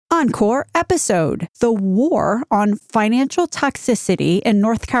Encore episode, The War on Financial Toxicity in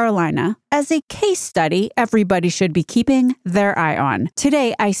North Carolina, as a case study everybody should be keeping their eye on.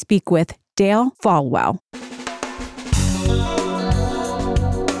 Today, I speak with Dale Folwell.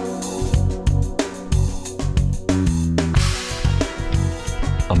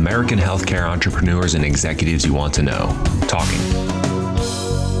 American healthcare entrepreneurs and executives you want to know. Talking.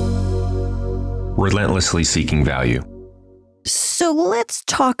 Relentlessly seeking value. So let's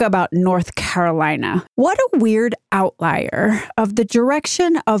talk about North Carolina. What a weird outlier of the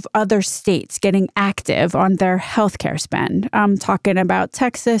direction of other states getting active on their healthcare spend. I'm talking about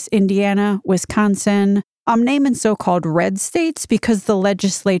Texas, Indiana, Wisconsin. I'm naming so-called red states because the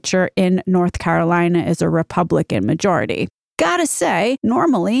legislature in North Carolina is a Republican majority. Gotta say,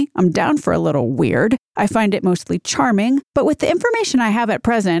 normally, I'm down for a little weird. I find it mostly charming, but with the information I have at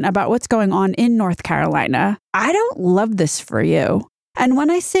present about what's going on in North Carolina, I don't love this for you. And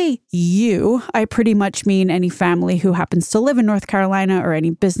when I say you, I pretty much mean any family who happens to live in North Carolina or any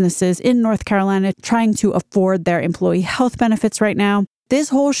businesses in North Carolina trying to afford their employee health benefits right now. This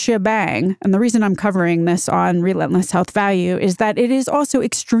whole shebang, and the reason I'm covering this on Relentless Health Value, is that it is also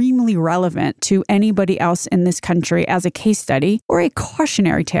extremely relevant to anybody else in this country as a case study or a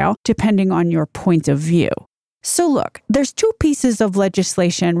cautionary tale, depending on your point of view. So look, there's two pieces of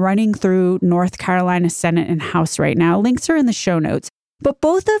legislation running through North Carolina Senate and House right now. Links are in the show notes. But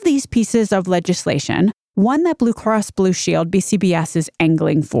both of these pieces of legislation, one that Blue Cross Blue Shield, BCBS, is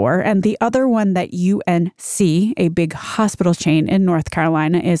angling for, and the other one that UNC, a big hospital chain in North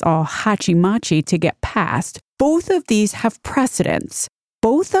Carolina, is all hachi-machi to get passed. Both of these have precedents.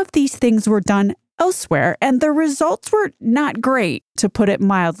 Both of these things were done elsewhere, and the results were not great, to put it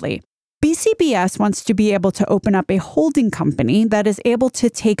mildly. BCBS wants to be able to open up a holding company that is able to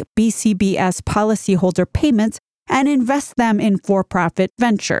take BCBS policyholder payments and invest them in for-profit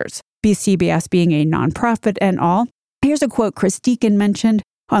ventures. BCBS being a nonprofit and all. Here's a quote Chris Deacon mentioned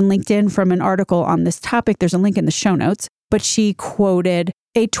on LinkedIn from an article on this topic. There's a link in the show notes, but she quoted,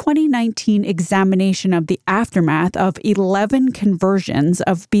 a 2019 examination of the aftermath of 11 conversions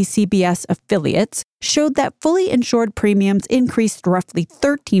of BCBS affiliates showed that fully insured premiums increased roughly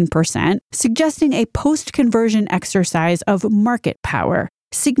 13%, suggesting a post-conversion exercise of market power.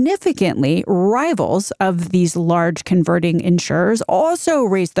 Significantly, rivals of these large converting insurers also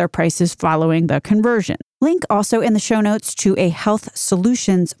raised their prices following the conversion. Link also in the show notes to a health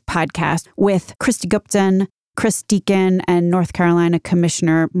solutions podcast with Christy Gupton, Chris Deacon, and North Carolina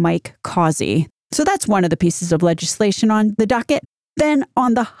Commissioner Mike Causey. So that's one of the pieces of legislation on the docket. Then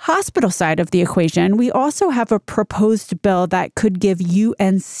on the hospital side of the equation, we also have a proposed bill that could give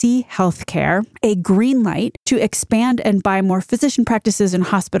UNC Healthcare a green light to expand and buy more physician practices in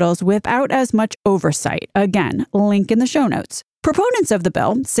hospitals without as much oversight. Again, link in the show notes. Proponents of the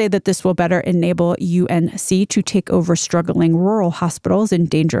bill say that this will better enable UNC to take over struggling rural hospitals in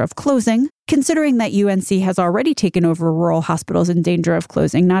danger of closing. Considering that UNC has already taken over rural hospitals in danger of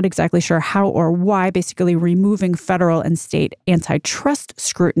closing, not exactly sure how or why, basically removing federal and state antitrust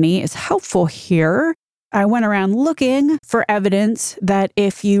scrutiny is helpful here. I went around looking for evidence that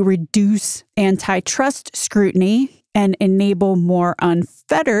if you reduce antitrust scrutiny and enable more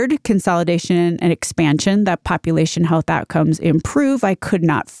unfettered consolidation and expansion, that population health outcomes improve. I could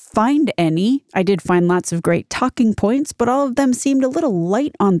not find any. I did find lots of great talking points, but all of them seemed a little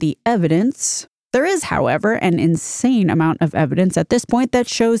light on the evidence. There is, however, an insane amount of evidence at this point that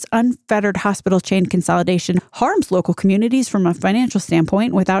shows unfettered hospital chain consolidation harms local communities from a financial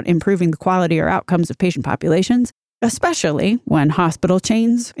standpoint without improving the quality or outcomes of patient populations. Especially when hospital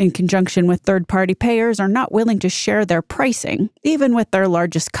chains, in conjunction with third-party payers, are not willing to share their pricing, even with their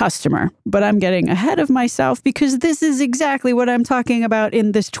largest customer. But I'm getting ahead of myself because this is exactly what I'm talking about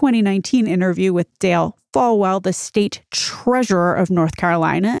in this 2019 interview with Dale Folwell, the state treasurer of North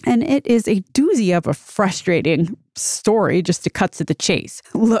Carolina, and it is a doozy of a frustrating story just to cut to the chase.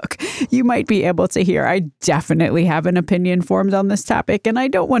 Look, you might be able to hear I definitely have an opinion formed on this topic, and I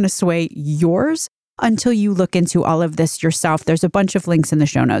don't want to sway yours until you look into all of this yourself. There's a bunch of links in the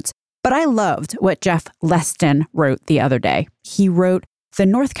show notes. But I loved what Jeff Leston wrote the other day. He wrote, the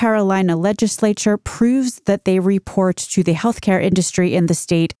North Carolina legislature proves that they report to the healthcare industry in the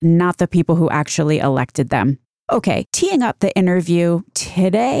state, not the people who actually elected them. Okay, teeing up the interview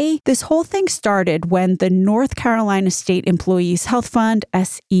today, this whole thing started when the North Carolina State Employees Health Fund,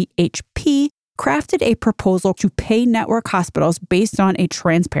 SEHP, crafted a proposal to pay network hospitals based on a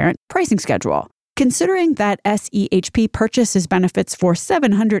transparent pricing schedule. Considering that SEHP purchases benefits for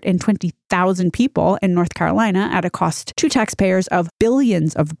 720,000 people in North Carolina at a cost to taxpayers of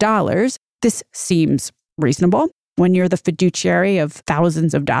billions of dollars, this seems reasonable. When you're the fiduciary of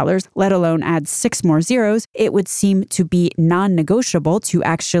thousands of dollars, let alone add 6 more zeros, it would seem to be non-negotiable to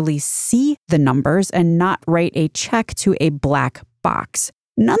actually see the numbers and not write a check to a black box.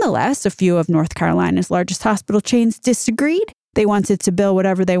 Nonetheless, a few of North Carolina's largest hospital chains disagreed. They wanted to bill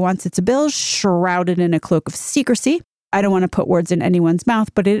whatever they wanted to bill, shrouded in a cloak of secrecy. I don't want to put words in anyone's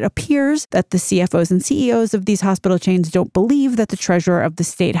mouth, but it appears that the CFOs and CEOs of these hospital chains don't believe that the treasurer of the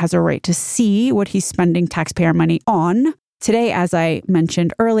state has a right to see what he's spending taxpayer money on. Today, as I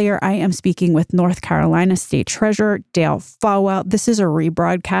mentioned earlier, I am speaking with North Carolina State Treasurer Dale Folwell. This is a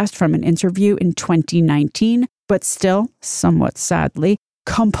rebroadcast from an interview in 2019, but still, somewhat sadly,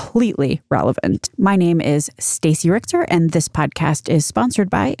 completely relevant. My name is Stacey Richter, and this podcast is sponsored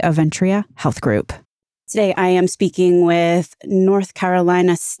by Aventria Health Group. Today, I am speaking with North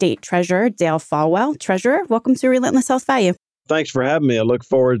Carolina State Treasurer Dale Folwell. Treasurer, welcome to Relentless Health Value. Thanks for having me. I look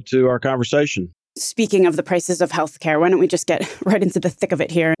forward to our conversation. Speaking of the prices of healthcare, why don't we just get right into the thick of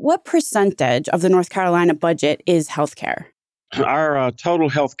it here? What percentage of the North Carolina budget is healthcare? Our total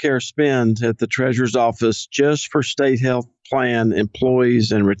healthcare spend at the Treasurer's Office just for state health plan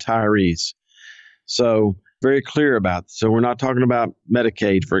employees and retirees. So very clear about it. So we're not talking about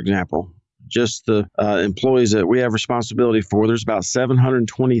Medicaid, for example. Just the employees that we have responsibility for. There's about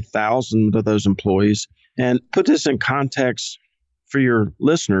 720,000 of those employees. And put this in context for your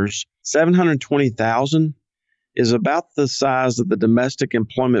listeners, 720,000 is about the size of the domestic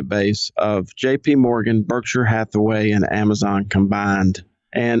employment base of JP Morgan, Berkshire Hathaway, and Amazon combined.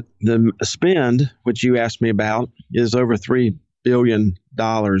 And the spend, which you asked me about, is over $3 billion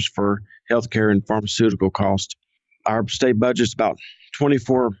for healthcare and pharmaceutical costs. Our state budget is about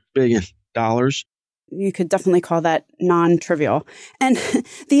 $24 billion. You could definitely call that non-trivial. And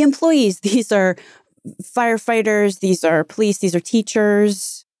the employees, these are firefighters, these are police, these are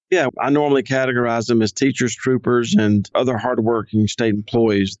teachers. Yeah, I normally categorize them as teachers, troopers, and other hardworking state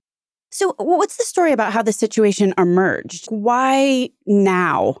employees. So what's the story about how the situation emerged? Why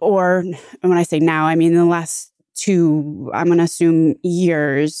now? Or when I say now, I mean in the last 2, I'm going to assume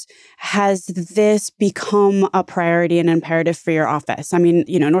years, has this become a priority and imperative for your office? I mean,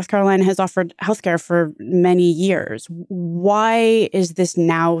 North Carolina has offered healthcare for many years. Why is this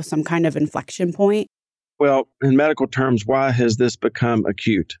now some kind of inflection point? Well, in medical terms, why has this become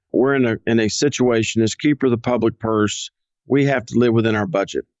acute? We're in a situation as keeper of the public purse, we have to live within our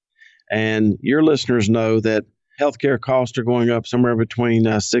budget. And your listeners know that healthcare costs are going up somewhere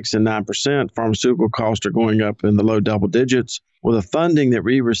between 6 and 9%. Pharmaceutical costs are going up in the low double digits. Well, the funding that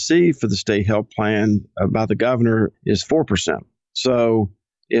we receive for the state health plan by the governor is 4%. So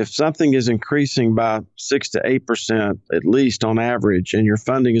if something is increasing by 6 to 8%, at least on average, and your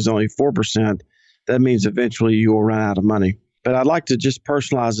funding is only 4%, that means eventually you will run out of money. But I'd like to just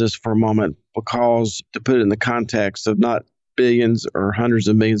personalize this for a moment because to put it in the context of not billions or hundreds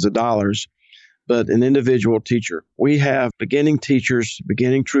of millions of dollars, but an individual teacher. We have beginning teachers,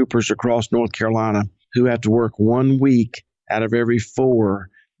 beginning troopers across North Carolina who have to work 1 week out of every 4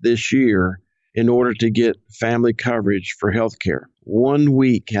 this year in order to get family coverage for health care. 1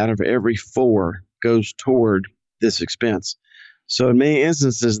 week out of every 4 goes toward this expense. So in many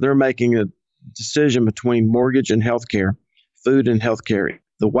instances, they're making a decision between mortgage and health care, food and health care.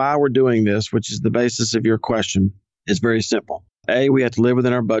 The why we're doing this, which is the basis of your question, is very simple. A, we have to live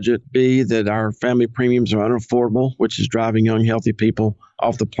within our budget. B, that our family premiums are unaffordable, which is driving young, healthy people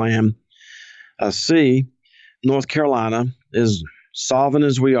off the plan. C, North Carolina, as solvent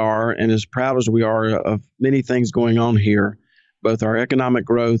as we are and as proud as we are of many things going on here, both our economic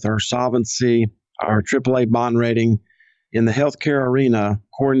growth, our solvency, our AAA bond rating. In the healthcare arena,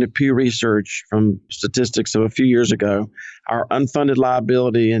 according to Pew Research from statistics of a few years ago, our unfunded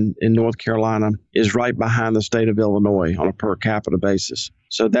liability in North Carolina is right behind the state of Illinois on a per capita basis.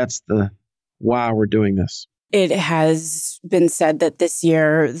 So that's the why we're doing this. It has been said that this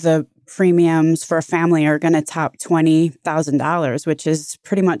year the premiums for a family are going to top $20,000, which is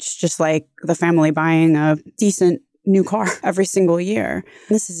pretty much just like the family buying a decent new car every single year.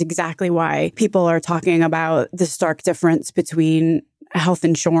 This is exactly why people are talking about the stark difference between health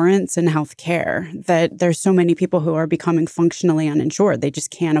insurance and health care, that there's so many people who are becoming functionally uninsured. They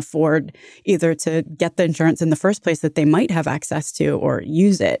just can't afford either to get the insurance in the first place that they might have access to or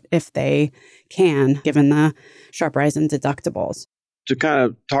use it if they can, given the sharp rise in deductibles. To kind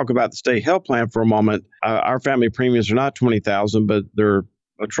of talk about the state health plan for a moment, our family premiums are not $20,000, but they're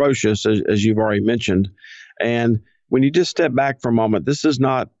atrocious, as you've already mentioned. And when you just step back for a moment, this is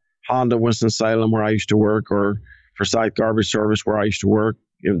not Honda Winston-Salem, where I used to work, or Forsyth Garbage Service, where I used to work.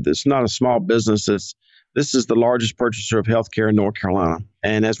 It's not a small business that's This is the largest purchaser of healthcare in North Carolina.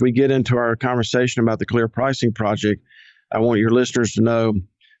 And as we get into our conversation about the Clear Pricing Project, I want your listeners to know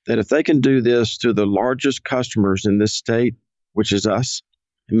that if they can do this to the largest customers in this state, which is us,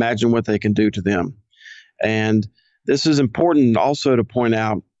 imagine what they can do to them. And this is important also to point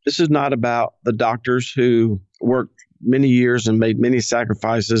out, this is not about the doctors who worked many years and made many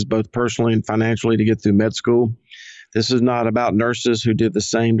sacrifices, both personally and financially, to get through med school. This is not about nurses who did the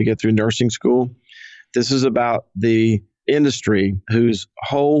same to get through nursing school. This is about the industry whose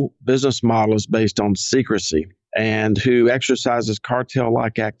whole business model is based on secrecy and who exercises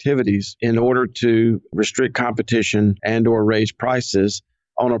cartel-like activities in order to restrict competition and or raise prices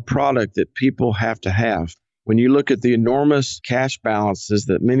on a product that people have to have. When you look at the enormous cash balances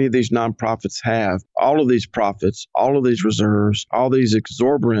that many of these nonprofits have, all of these profits, all of these reserves, all these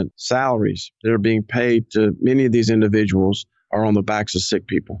exorbitant salaries that are being paid to many of these individuals are on the backs of sick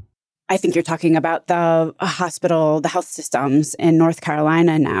people. I think you're talking about the hospital, the health systems in North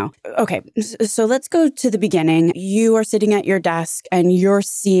Carolina now. Okay, so let's go to the beginning. You are sitting at your desk and you're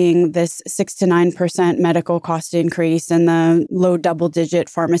seeing this 6 to 9% medical cost increase and the low double-digit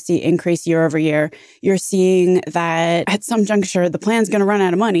pharmacy increase year over year. You're seeing that at some juncture, the plan's going to run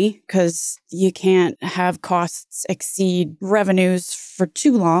out of money because you can't have costs exceed revenues for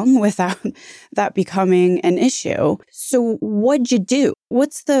too long without that becoming an issue. So what'd you do?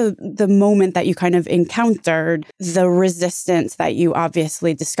 What's the moment that you kind of encountered the resistance that you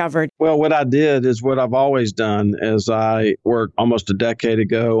obviously discovered? Well, what I did is what I've always done, as I worked almost a decade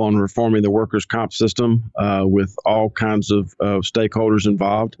ago on reforming the workers' comp system with all kinds of stakeholders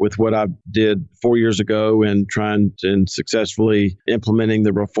involved, with what I did 4 years ago in trying and successfully implementing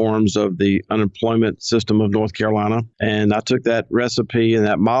the reforms of the unemployment system of North Carolina. And I took that recipe and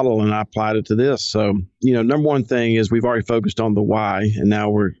that model and I applied it to this. So, number one thing is we've already focused on the why, and now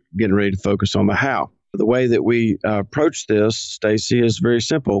we're getting ready to focus on the how. The way that we approach this, Stacy, is very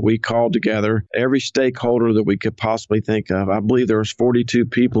simple. We called together every stakeholder that we could possibly think of. I believe there was 42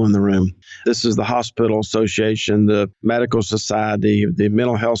 people in the room. This is the hospital association, the medical society, the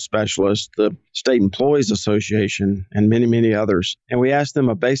mental health specialists, the state employees association, and many, many others. And we asked them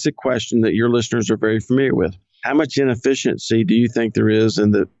a basic question that your listeners are very familiar with. How much inefficiency do you think there is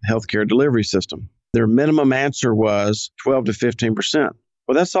in the healthcare delivery system? Their minimum answer was 12 to 15%.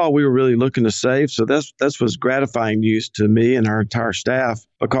 Well, that's all we were really looking to save. So that was gratifying news to me and our entire staff,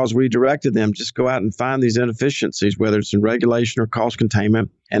 because we directed them just go out and find these inefficiencies, whether it's in regulation or cost containment.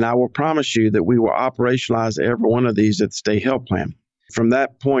 And I will promise you that we will operationalize every one of these at the state health plan. From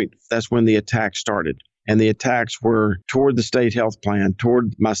that point, that's when the attacks started. And the attacks were toward the state health plan,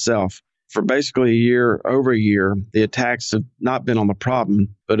 toward myself. For basically over a year, the attacks have not been on the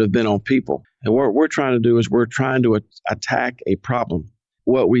problem, but have been on people. And what we're trying to do is we're trying to attack a problem.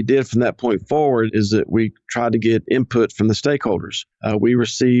 What we did from that point forward is that we tried to get input from the stakeholders. We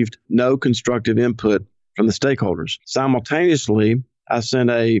received no constructive input from the stakeholders. Simultaneously, I sent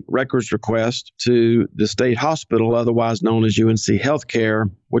a records request to the state hospital, otherwise known as UNC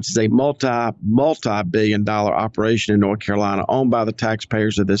Healthcare, which is a multi-billion-dollar operation in North Carolina owned by the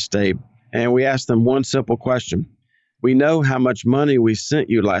taxpayers of this state. And we asked them one simple question. We know how much money we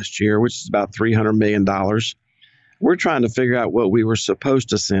sent you last year, which is about $300 million. We're trying to figure out what we were supposed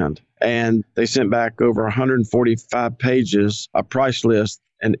to send. And they sent back over 145 pages, a price list,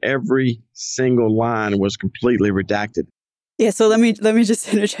 and every single line was completely redacted. Yeah, so let me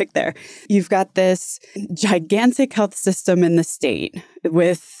just interject there. You've got this gigantic health system in the state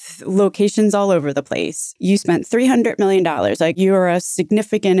with locations all over the place. You spent $300 million. Like, you are a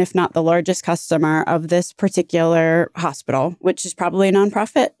significant, if not the largest customer of this particular hospital, which is probably a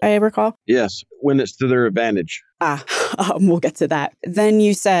nonprofit, I recall. Yes, when it's to their advantage. We'll get to that. Then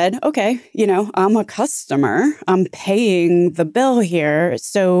you said, okay, I'm a customer. I'm paying the bill here.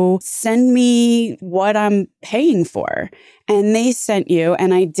 So send me what I'm paying for. And they sent you,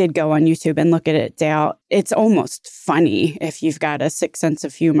 and I did go on YouTube and look at it, Dale. It's almost funny if you've got a sick sense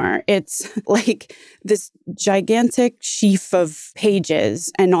of humor. It's like this gigantic sheaf of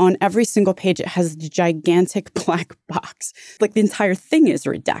pages, and on every single page, it has a gigantic black box. Like, the entire thing is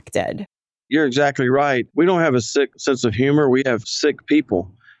redacted. You're exactly right. We don't have a sick sense of humor. We have sick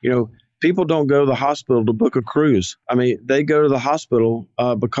people. People don't go to the hospital to book a cruise. I mean, they go to the hospital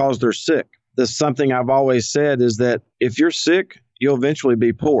because they're sick. There's something I've always said is that if you're sick, you'll eventually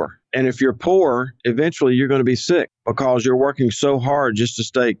be poor. And if you're poor, eventually you're going to be sick because you're working so hard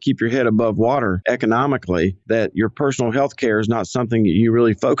just to keep your head above water economically that your personal health care is not something that you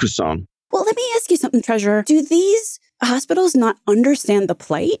really focus on. Well, let me ask you something, Treasurer. Do these hospitals not understand the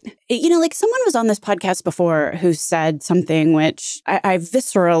plight? Like someone was on this podcast before who said something which I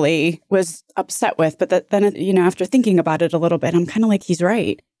viscerally was upset with, but then, after thinking about it a little bit, I'm kind of like, he's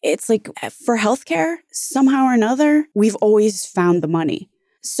right. It's like for healthcare, somehow or another, we've always found the money.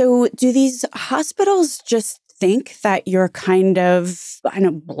 So do these hospitals just think that you're kind of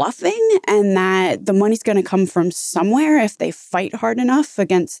bluffing and that the money's going to come from somewhere if they fight hard enough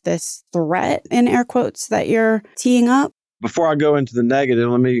against this threat, in air quotes, that you're teeing up? Before I go into the negative,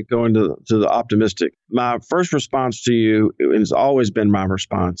 let me go into the optimistic. My first response to you, and it's always been my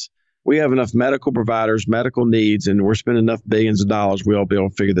response, we have enough medical providers, medical needs, and we're spending enough billions of dollars, we'll be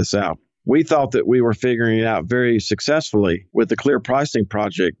able to figure this out. We thought that we were figuring it out very successfully with the Clear Pricing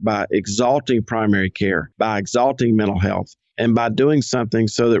Project by exalting primary care, by exalting mental health, and by doing something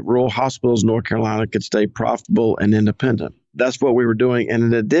so that rural hospitals in North Carolina could stay profitable and independent. That's what we were doing. And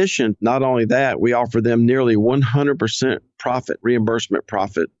in addition, not only that, we offer them nearly 100% reimbursement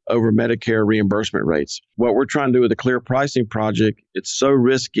profit over Medicare reimbursement rates. What we're trying to do with the Clear Pricing Project, it's so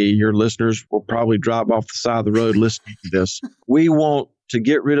risky, your listeners will probably drive off the side of the road listening to this. We want to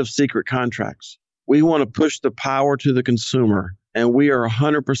get rid of secret contracts. We want to push the power to the consumer. And we are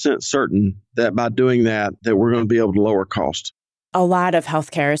 100% certain that by doing that we're going to be able to lower costs. A lot of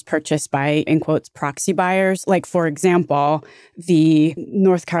healthcare is purchased by, in quotes, proxy buyers, like, for example, the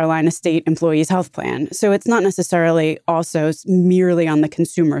North Carolina State Employees Health Plan. So it's not necessarily also merely on the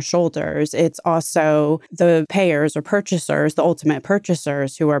consumer shoulders. It's also the payers or purchasers, the ultimate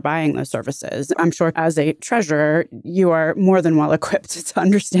purchasers who are buying those services. I'm sure as a treasurer, you are more than well equipped to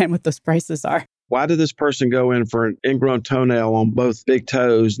understand what those prices are. Why did this person go in for an ingrown toenail on both big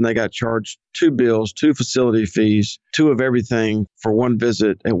toes and they got charged 2 bills, 2 facility fees, 2 of everything for 1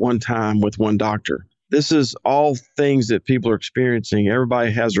 visit at one time with 1 doctor? This is all things that people are experiencing.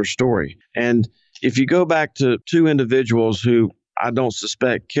 Everybody has their story. And if you go back to 2 individuals who I don't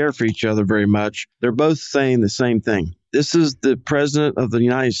suspect care for each other very much, they're both saying the same thing. This is the President of the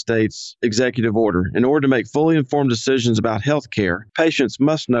United States executive order. In order to make fully informed decisions about health care, patients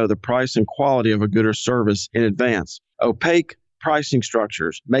must know the price and quality of a good or service in advance. Opaque pricing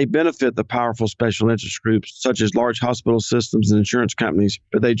structures may benefit the powerful special interest groups, such as large hospital systems and insurance companies,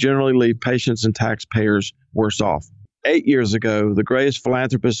 but they generally leave patients and taxpayers worse off. 8 years ago, the greatest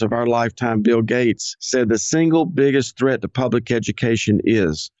philanthropist of our lifetime, Bill Gates, said the single biggest threat to public education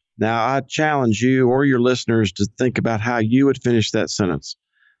is. Now, I challenge you or your listeners to think about how you would finish that sentence.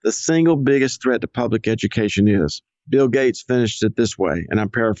 The single biggest threat to public education is. Bill Gates finished it this way, and I'm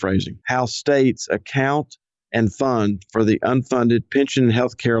paraphrasing, how states account and fund for the unfunded pension and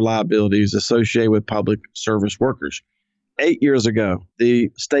health care liabilities associated with public service workers. 8 years ago,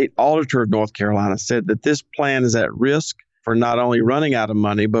 the state auditor of North Carolina said that this plan is at risk for not only running out of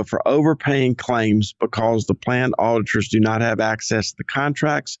money, but for overpaying claims because the plan auditors do not have access to the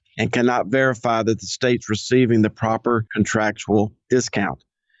contracts and cannot verify that the state's receiving the proper contractual discount.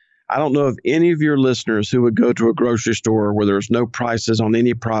 I don't know of any of your listeners who would go to a grocery store where there's no prices on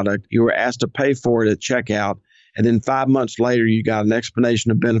any product. You were asked to pay for it at checkout, and then 5 months later, you got an explanation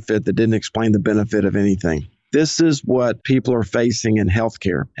of benefit that didn't explain the benefit of anything. This is what people are facing in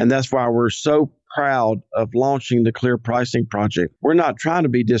healthcare, and that's why we're so proud of launching the Clear Pricing Project. We're not trying to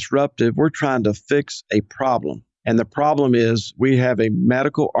be disruptive. We're trying to fix a problem. And the problem is we have a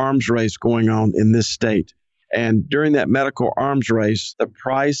medical arms race going on in this state. And during that medical arms race, the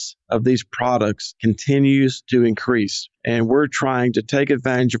price of these products continues to increase. And we're trying to take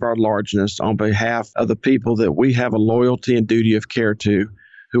advantage of our largeness on behalf of the people that we have a loyalty and duty of care to,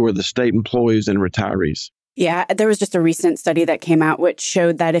 who are the state employees and retirees. Yeah, there was just a recent study that came out which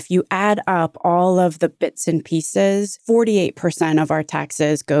showed that if you add up all of the bits and pieces, 48% of our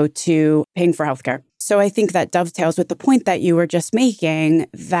taxes go to paying for healthcare. So I think that dovetails with the point that you were just making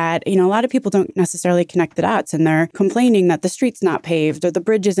that, a lot of people don't necessarily connect the dots and they're complaining that the street's not paved or the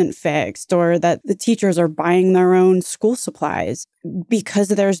bridge isn't fixed or that the teachers are buying their own school supplies because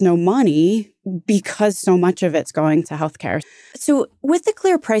there's no money, because so much of it's going to healthcare. So with the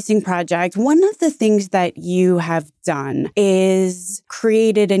Clear Pricing Project, one of the things that you have done is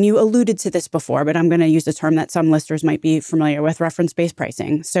created, and you alluded to this before, but I'm going to use a term that some listeners might be familiar with, reference-based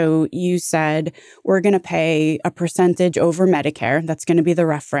pricing. So you said, we're going to pay a percentage over Medicare. That's going to be the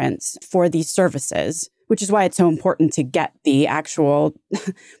reference for these services, which is why it's so important to get the actual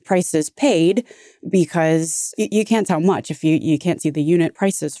prices paid, because you can't tell much if you can't see the unit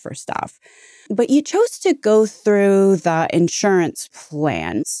prices for stuff. But you chose to go through the insurance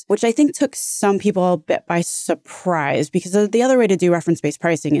plans, which I think took some people a bit by surprise, because the other way to do reference-based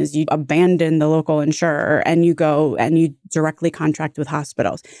pricing is you abandon the local insurer and you go and you directly contract with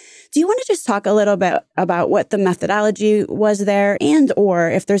hospitals. Do you want to just talk a little bit about what the methodology was there, and or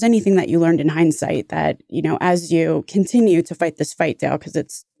if there's anything that you learned in hindsight that, as you continue to fight this fight, Dale, because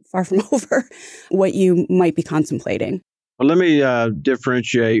it's far from over, what you might be contemplating? Well, let me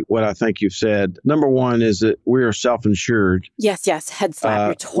differentiate what I think you've said. Number one is that we are self-insured. Yes, head slap.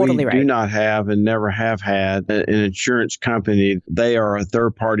 You're totally right. We do not have and never have had an insurance company. They are a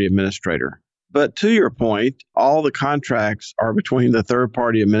third-party administrator. But to your point, all the contracts are between the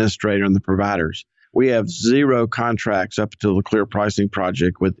third-party administrator and the providers. We have zero contracts up until the Clear Pricing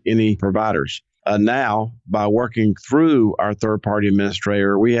Project with any providers. Now, by working through our third-party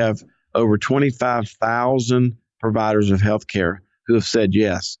administrator, we have over 25,000 providers of healthcare who have said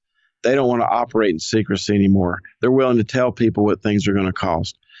yes. They don't want to operate in secrecy anymore. They're willing to tell people what things are going to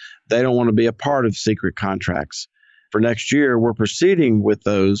cost. They don't want to be a part of secret contracts. For next year, we're proceeding with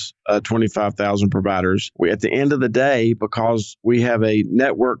those 25,000 providers. At the end of the day, because we have a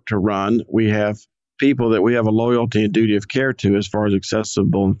network to run, we have people that we have a loyalty and duty of care to as far as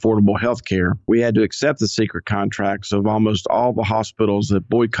accessible and affordable health care. We had to accept the secret contracts of almost all the hospitals that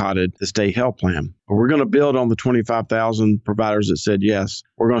boycotted the state health plan. But we're going to build on the 25,000 providers that said yes.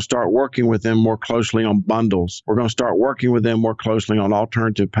 We're going to start working with them more closely on bundles. We're going to start working with them more closely on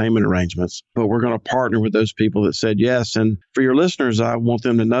alternative payment arrangements. But we're going to partner with those people that said yes. And for your listeners, I want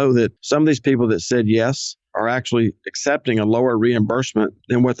them to know that some of these people that said yes are actually accepting a lower reimbursement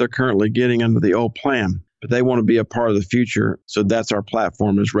than what they're currently getting under the old plan. But they want to be a part of the future. So that's our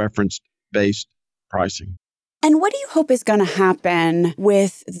platform, is reference-based pricing. And what do you hope is going to happen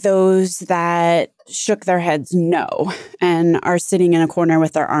with those that shook their heads no and are sitting in a corner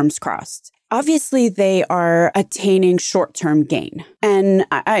with their arms crossed? Obviously, they are attaining short-term gain. And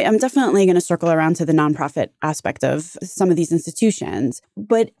I'm definitely going to circle around to the nonprofit aspect of some of these institutions.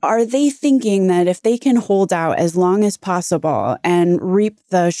 But are they thinking that if they can hold out as long as possible and reap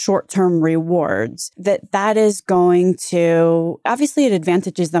the short-term rewards, that is going to, obviously it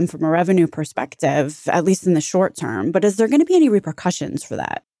advantages them from a revenue perspective, at least in the short term, but is there going to be any repercussions for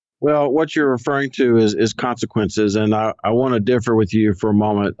that? Well, what you're referring to is consequences, and I want to differ with you for a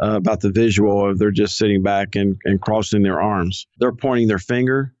moment about the visual of they're just sitting back and crossing their arms. They're pointing their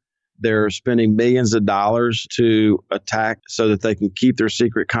finger. They're spending millions of dollars to attack so that they can keep their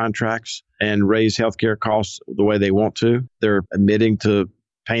secret contracts and raise healthcare costs the way they want to. They're admitting to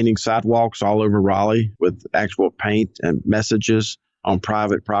painting sidewalks all over Raleigh with actual paint and messages on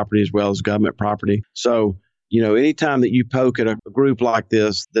private property as well as government property. So, anytime that you poke at a group like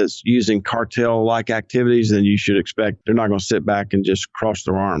this that's using cartel-like activities, then you should expect they're not going to sit back and just cross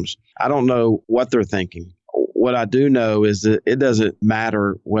their arms. I don't know what they're thinking. What I do know is that it doesn't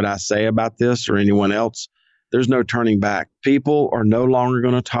matter what I say about this or anyone else. There's no turning back. People are no longer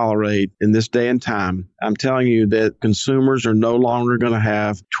going to tolerate in this day and time. I'm telling you that consumers are no longer going to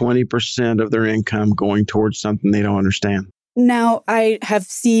have 20% of their income going towards something they don't understand. Now, I have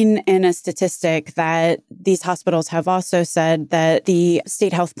seen in a statistic that these hospitals have also said that the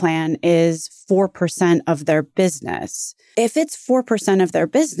state health plan is 4% of their business. If it's 4% of their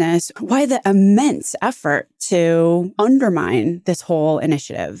business, why the immense effort to undermine this whole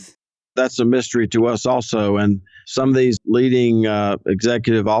initiative? That's a mystery to us also. And some of these leading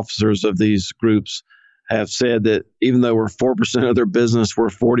executive officers of these groups have said that even though we're 4% of their business, we're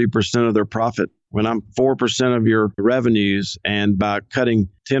 40% of their profit. When I'm 4% of your revenues, and by cutting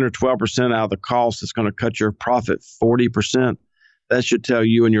 10 or 12% out of the cost, it's going to cut your profit 40%. That should tell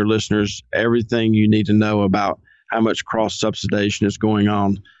you and your listeners everything you need to know about how much cross-subsidization is going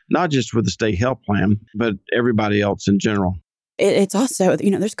on, not just with the state health plan, but everybody else in general. It's also,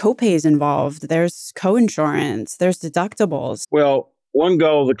 there's copays involved, there's coinsurance, there's deductibles. Well, one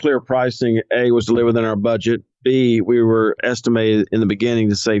goal of the clear pricing, A, was to live within our budget. B, we were estimated in the beginning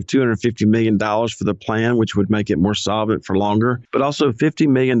to save $250 million for the plan, which would make it more solvent for longer, but also $50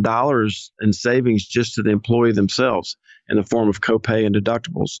 million in savings just to the employee themselves in the form of copay and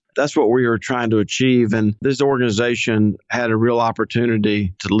deductibles. That's what we were trying to achieve. And this organization had a real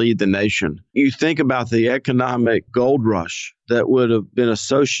opportunity to lead the nation. You think about the economic gold rush that would have been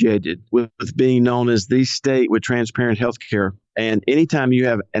associated with being known as the state with transparent health care. And anytime you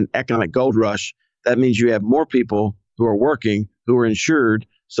have an economic gold rush, that means you have more people who are working, who are insured,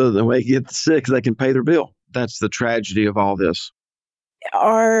 so that when they get sick, they can pay their bill. That's the tragedy of all this.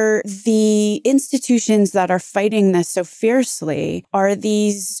 Are the institutions that are fighting this so fiercely, are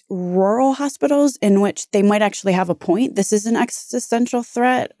these rural hospitals in which they might actually have a point? This is an existential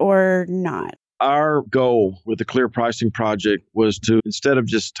threat or not? Our goal with the Clear Pricing Project was to, instead of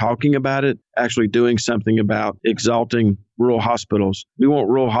just talking about it, actually doing something about exalting rural hospitals. We want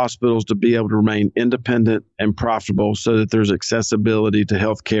rural hospitals to be able to remain independent and profitable so that there's accessibility to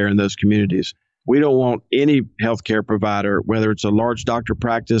healthcare in those communities. We don't want any healthcare provider, whether it's a large doctor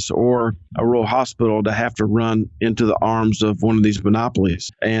practice or a rural hospital, to have to run into the arms of one of these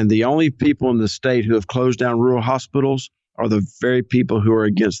monopolies. And the only people in the state who have closed down rural hospitals are the very people who are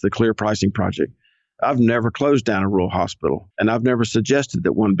against the Clear Pricing Project. I've never closed down a rural hospital, and I've never suggested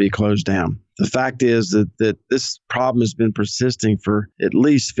that one be closed down. The fact is that this problem has been persisting for at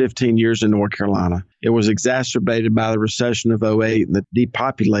least 15 years in North Carolina. It was exacerbated by the recession of '08 and the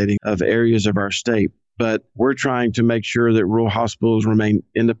depopulating of areas of our state. But we're trying to make sure that rural hospitals remain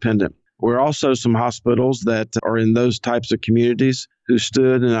independent. We're also some hospitals that are in those types of communities who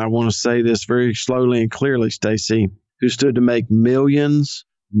stood, and I want to say this very slowly and clearly, Stacey, who stood to make millions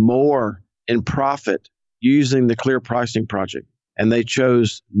more in profit using the Clear Pricing Project. And they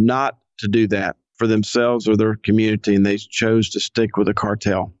chose not to do that for themselves or their community, and they chose to stick with a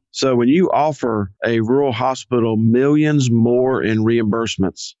cartel. So when you offer a rural hospital millions more in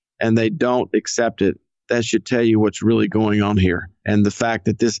reimbursements and they don't accept it, that should tell you what's really going on here. And the fact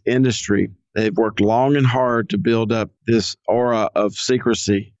that this industry, they've worked long and hard to build up this aura of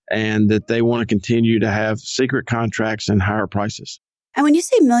secrecy, and that they want to continue to have secret contracts and higher prices. And when you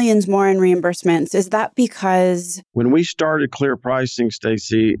say millions more in reimbursements, is that because... When we started Clear Pricing,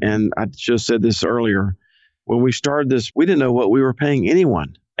 Stacey, and I just said this earlier, when we started this, we didn't know what we were paying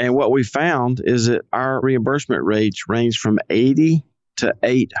anyone. And what we found is that our reimbursement rates range from 80 to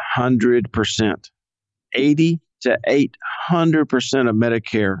 800%. 80 to 800% of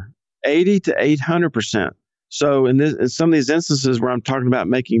Medicare. 80 to 800%. So in some of these instances where I'm talking about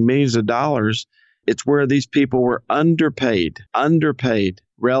making millions of dollars, it's where these people were underpaid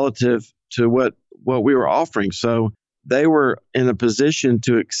relative to what we were offering. So they were in a position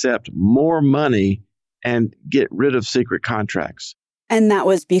to accept more money and get rid of secret contracts. And that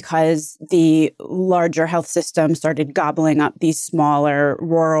was because the larger health system started gobbling up these smaller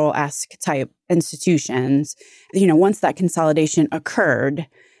rural-esque type institutions. Once that consolidation occurred,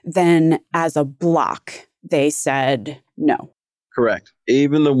 then as a block, they said no. Correct.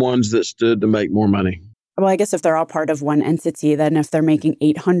 Even the ones that stood to make more money. Well, I guess if they're all part of one entity, then if they're making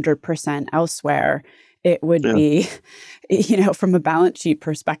 800% elsewhere, it would be, from a balance sheet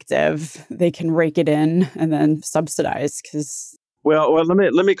perspective, they can rake it in and then subsidize because... Well,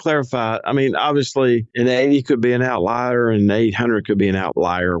 let me clarify. I mean, obviously, an 80 could be an outlier and 800 could be an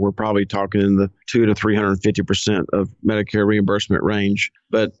outlier. We're probably talking in the 200 to 350% of Medicare reimbursement range.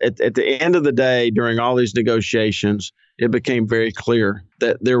 But at the end of the day, during all these negotiations, it became very clear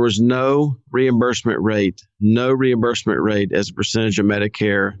that there was no reimbursement rate as a percentage of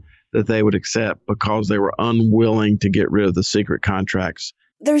Medicare that they would accept because they were unwilling to get rid of the secret contracts.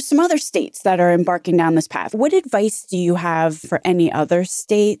 There's some other states that are embarking down this path. What advice do you have for any other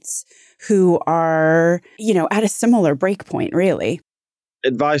states who are, at a similar breakpoint, really?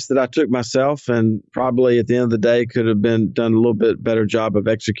 Advice that I took myself and probably at the end of the day could have been done a little bit better job of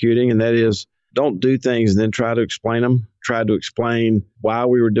executing. And that is, don't do things and then try to explain them. Try to explain why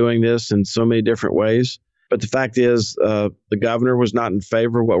we were doing this in so many different ways. But the fact is, the governor was not in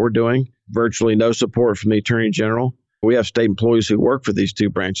favor of what we're doing. Virtually no support from the attorney general. We have state employees who work for these two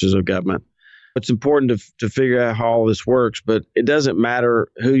branches of government. It's important to figure out how all this works, but it doesn't matter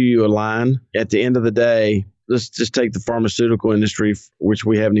who you align. At the end of the day, let's just take the pharmaceutical industry, which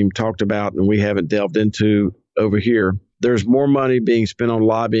we haven't even talked about and we haven't delved into over here. There's more money being spent on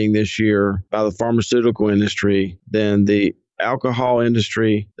lobbying this year by the pharmaceutical industry than the alcohol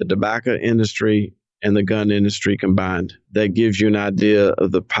industry, the tobacco industry, and the gun industry combined. That gives you an idea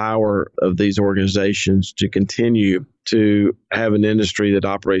of the power of these organizations to continue to have an industry that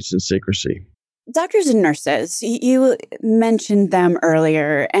operates in secrecy. Doctors and nurses, you mentioned them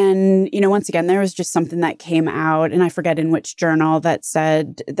earlier. And, once again, there was just something that came out, and I forget in which journal, that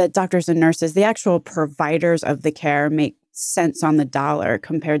said that doctors and nurses, the actual providers of the care, make cents on the dollar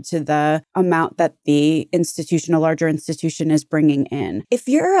compared to the amount that the institution, a larger institution, is bringing in. If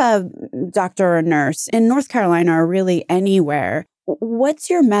you're a doctor or a nurse in North Carolina or really anywhere, what's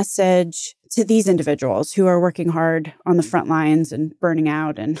your message to these individuals who are working hard on the front lines and burning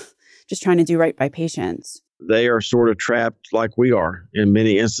out and just trying to do right by patients? they are sort of trapped like we are in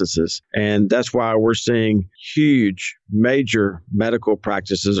many instances. And that's why we're seeing huge, major medical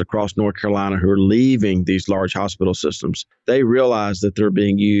practices across North Carolina who are leaving these large hospital systems. They realize that they're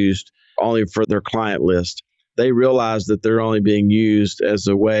being used only for their client list. They realize that they're only being used as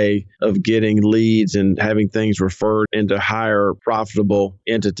a way of getting leads and having things referred into higher profitable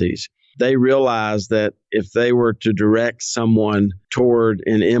entities. They realize that if they were to direct someone toward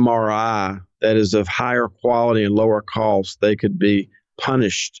an MRI that is of higher quality and lower cost, they could be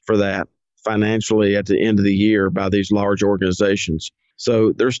punished for that financially at the end of the year by these large organizations.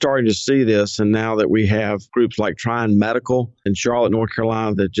 So they're starting to see this. And now that we have groups like Tryon Medical in Charlotte, North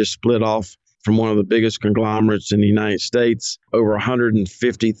Carolina, that just split off from one of the biggest conglomerates in the United States, over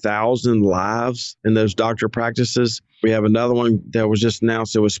 150,000 lives in those doctor practices. We have another one that was just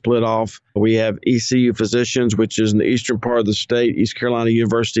announced that was split off. We have ECU Physicians, which is in the eastern part of the state, East Carolina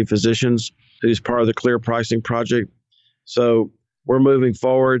University Physicians, who's part of the Clear Pricing Project. So we're moving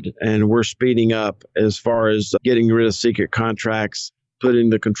forward and we're speeding up as far as getting rid of secret contracts, putting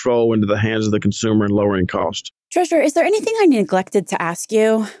the control into the hands of the consumer and lowering cost. Treasurer, is there anything I neglected to ask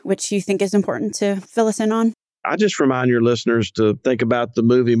you, which you think is important to fill us in on? I just remind your listeners to think about the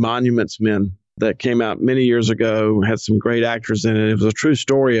movie Monuments Men that came out many years ago, had some great actors in it. It was a true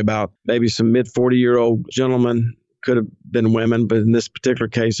story about maybe some mid-40-year-old gentlemen, could have been women, but in this particular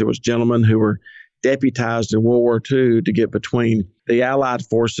case, it was gentlemen who were deputized in World War II to get between the Allied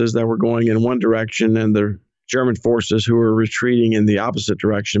forces that were going in one direction and the German forces who were retreating in the opposite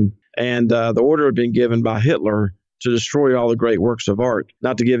direction. And the order had been given by Hitler to destroy all the great works of art.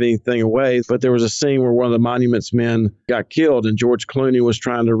 Not to give anything away, but there was a scene where one of the Monuments Men got killed and George Clooney was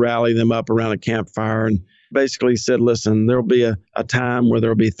trying to rally them up around a campfire and basically said, listen, there'll be a time where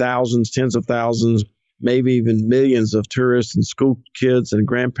there'll be thousands, tens of thousands, maybe even millions of tourists and school kids and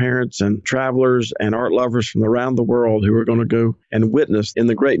grandparents and travelers and art lovers from around the world who are going to go and witness in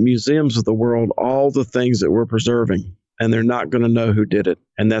the great museums of the world all the things that we're preserving. And they're not going to know who did it.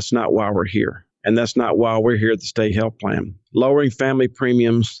 And that's not why we're here. And that's not why we're here at the State Health Plan. Lowering family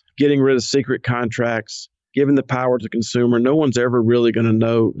premiums, getting rid of secret contracts, giving the power to the consumer. No one's ever really going to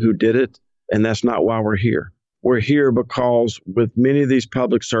know who did it. And that's not why we're here. We're here because with many of these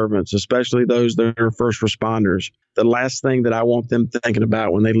public servants, especially those that are first responders, the last thing that I want them thinking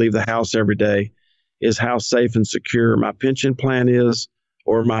about when they leave the house every day is how safe and secure my pension plan is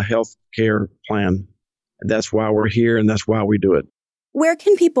or my health care plan. And that's why we're here and that's why we do it. Where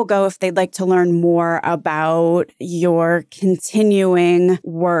can people go if they'd like to learn more about your continuing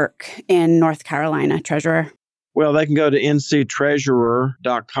work in North Carolina, Treasurer? Well, they can go to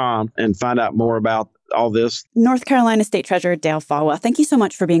nctreasurer.com and find out more about all this. North Carolina State Treasurer Dale Folwell, thank you so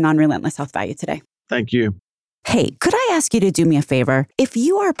much for being on Relentless Health Value today. Thank you. Hey, could I ask you to do me a favor? If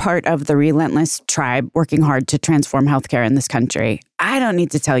you are part of the Relentless tribe working hard to transform healthcare in this country, I don't need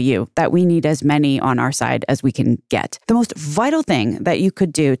to tell you that we need as many on our side as we can get. The most vital thing that you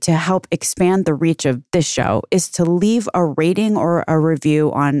could do to help expand the reach of this show is to leave a rating or a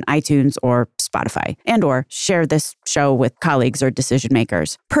review on iTunes or Spotify, and or share this show with colleagues or decision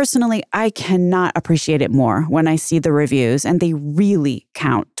makers. Personally, I cannot appreciate it more when I see the reviews, and they really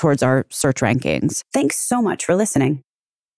count towards our search rankings. Thanks so much for listening.